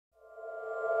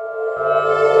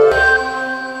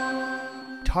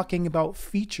talking about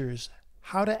features,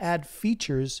 how to add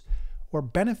features or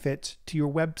benefits to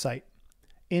your website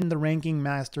in the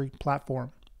RankingMastery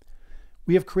platform.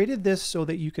 We have created this so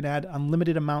that you can add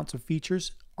unlimited amounts of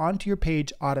features onto your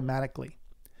page automatically.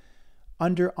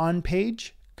 Under On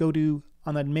Page, go to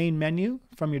on the main menu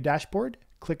from your dashboard,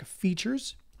 click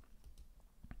Features,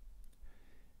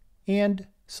 and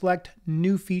select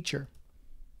New Feature.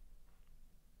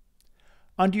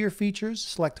 Under your features,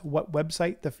 select what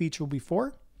website the feature will be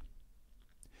for.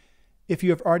 If you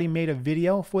have already made a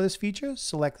video for this feature,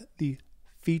 select the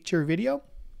feature video.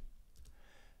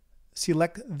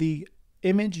 Select the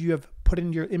image you have put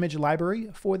in your image library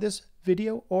for this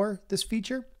video or this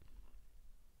feature.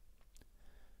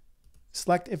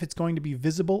 Select if it's going to be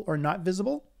visible or not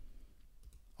visible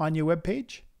on your web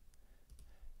page.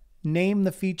 Name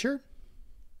the feature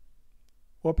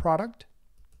or product.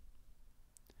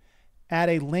 Add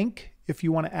a link if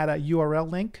you want to add a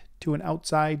URL link to an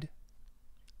outside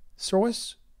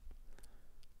source.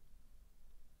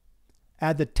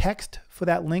 Add the text for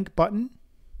that link button.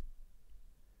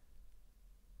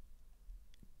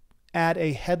 Add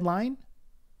a headline,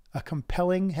 a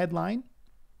compelling headline.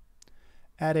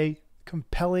 Add a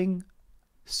compelling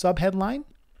subheadline.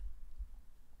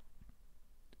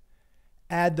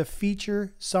 Add the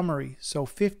feature summary. So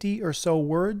 50 or so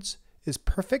words is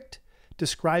perfect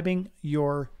describing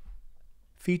your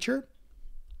feature.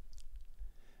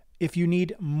 If you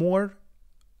need more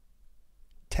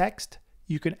text,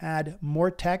 you can add more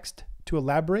text to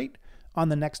elaborate on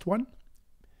the next one.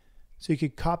 So you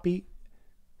could copy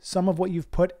some of what you've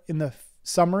put in the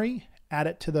summary, add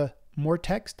it to the more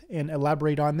text and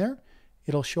elaborate on there.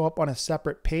 It'll show up on a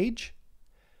separate page.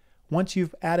 Once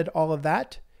you've added all of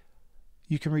that,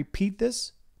 you can repeat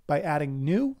this by adding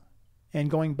new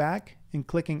and going back and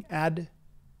clicking Add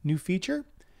New Feature,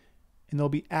 and they'll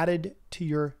be added to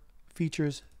your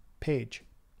features page.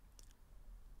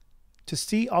 To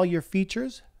see all your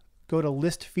features, go to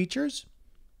List Features.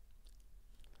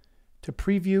 To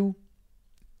preview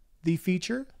the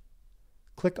feature,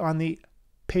 click on the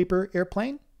paper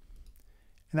airplane,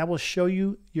 and that will show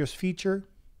you your feature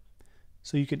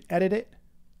so you can edit it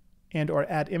and or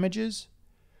add images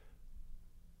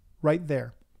right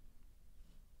there.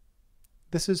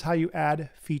 This is how you add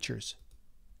features.